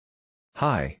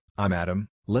Hi, I'm Adam.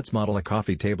 Let's model a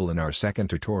coffee table in our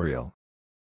second tutorial.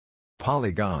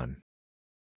 Polygon.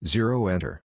 0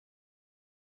 enter.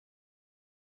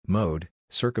 Mode,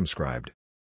 circumscribed.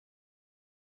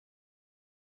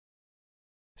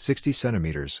 60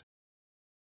 centimeters.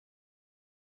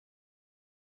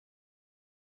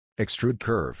 Extrude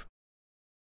curve.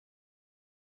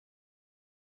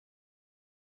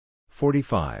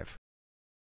 45.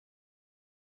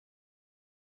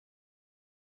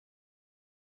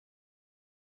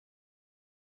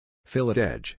 Fillet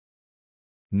edge.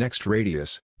 Next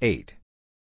radius, 8.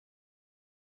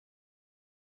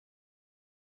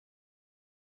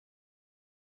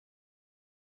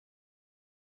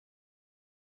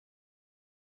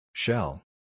 Shell.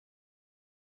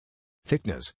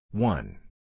 Thickness, 1.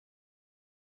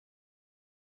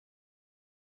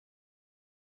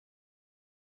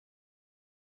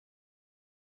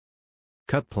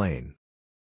 Cut plane.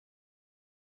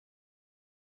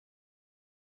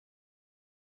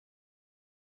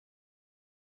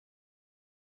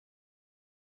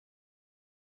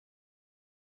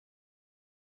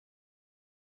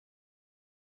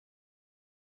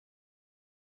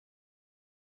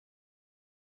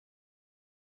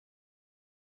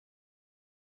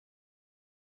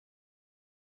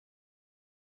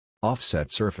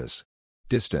 Offset surface.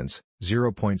 Distance,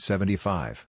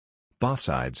 0.75. Both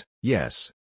sides,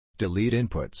 yes. Delete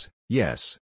inputs,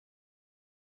 yes.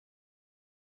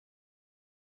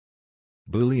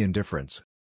 Boolean difference.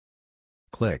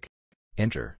 Click.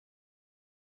 Enter.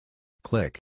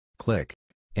 Click. Click.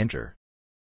 Enter.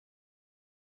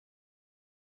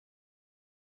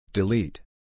 Delete.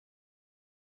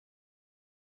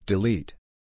 Delete.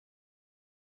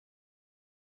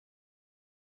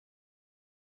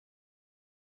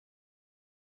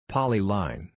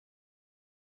 Polyline.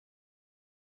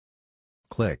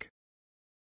 Click.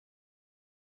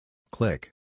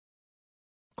 Click.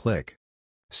 Click.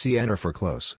 See enter for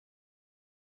close.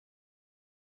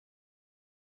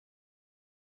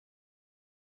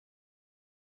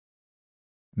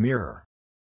 Mirror.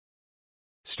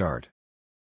 Start.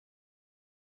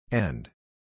 End.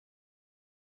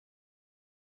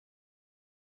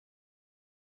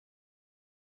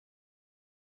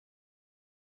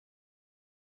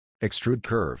 Extrude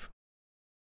curve.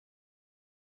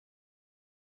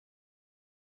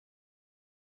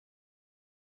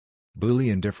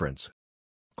 Boolean difference.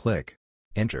 Click.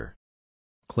 Enter.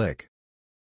 Click.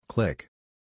 Click.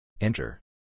 Enter.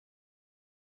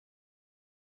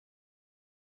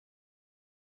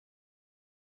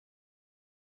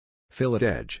 Fillet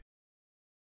edge.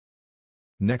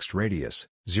 Next radius,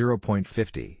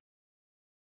 0.50.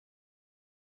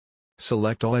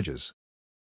 Select all edges.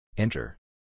 Enter.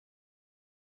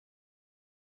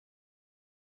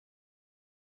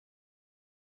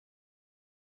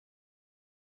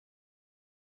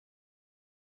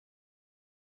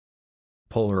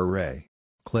 Polar array.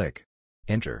 Click.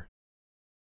 Enter.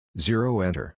 0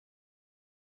 enter.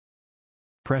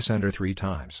 Press enter 3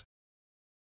 times.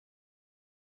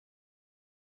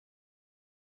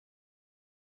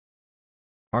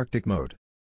 Arctic mode.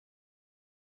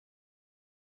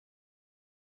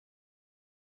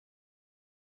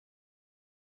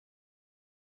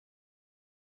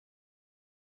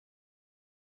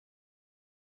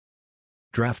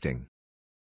 Drafting.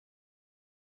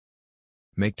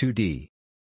 Make 2D.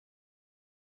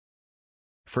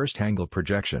 First angle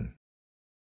projection.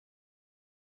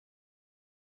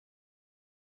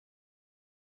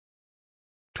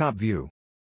 Top view.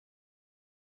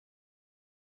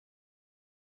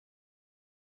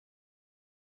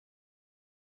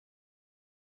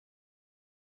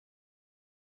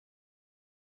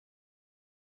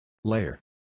 Layer.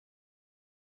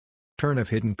 Turn of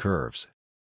hidden curves.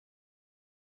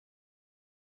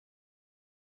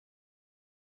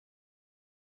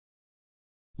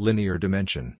 Linear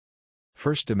dimension.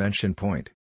 First dimension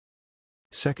point.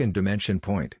 Second dimension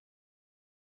point.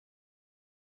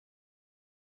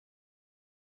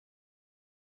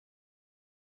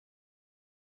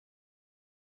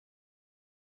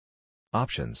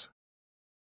 Options.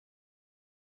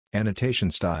 Annotation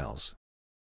styles.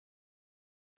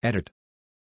 Edit.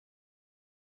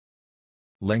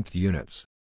 Length units.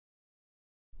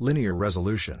 Linear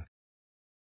resolution.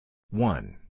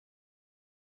 1.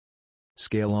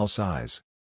 Scale all size.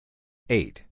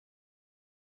 8.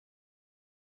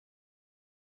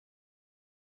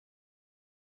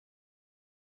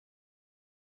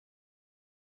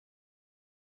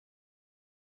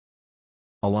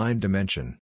 Align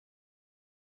dimension.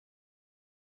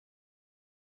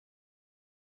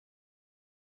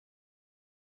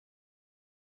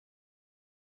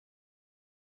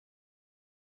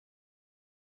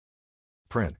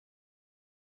 Print.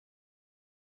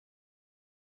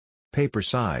 Paper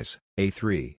size,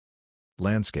 A3.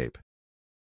 Landscape.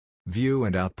 View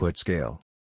and output scale.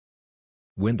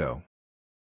 Window.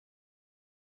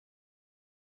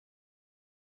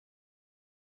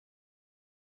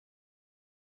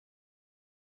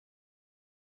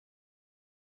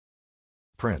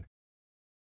 Print.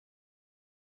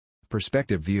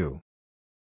 Perspective view.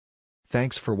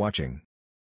 Thanks for watching.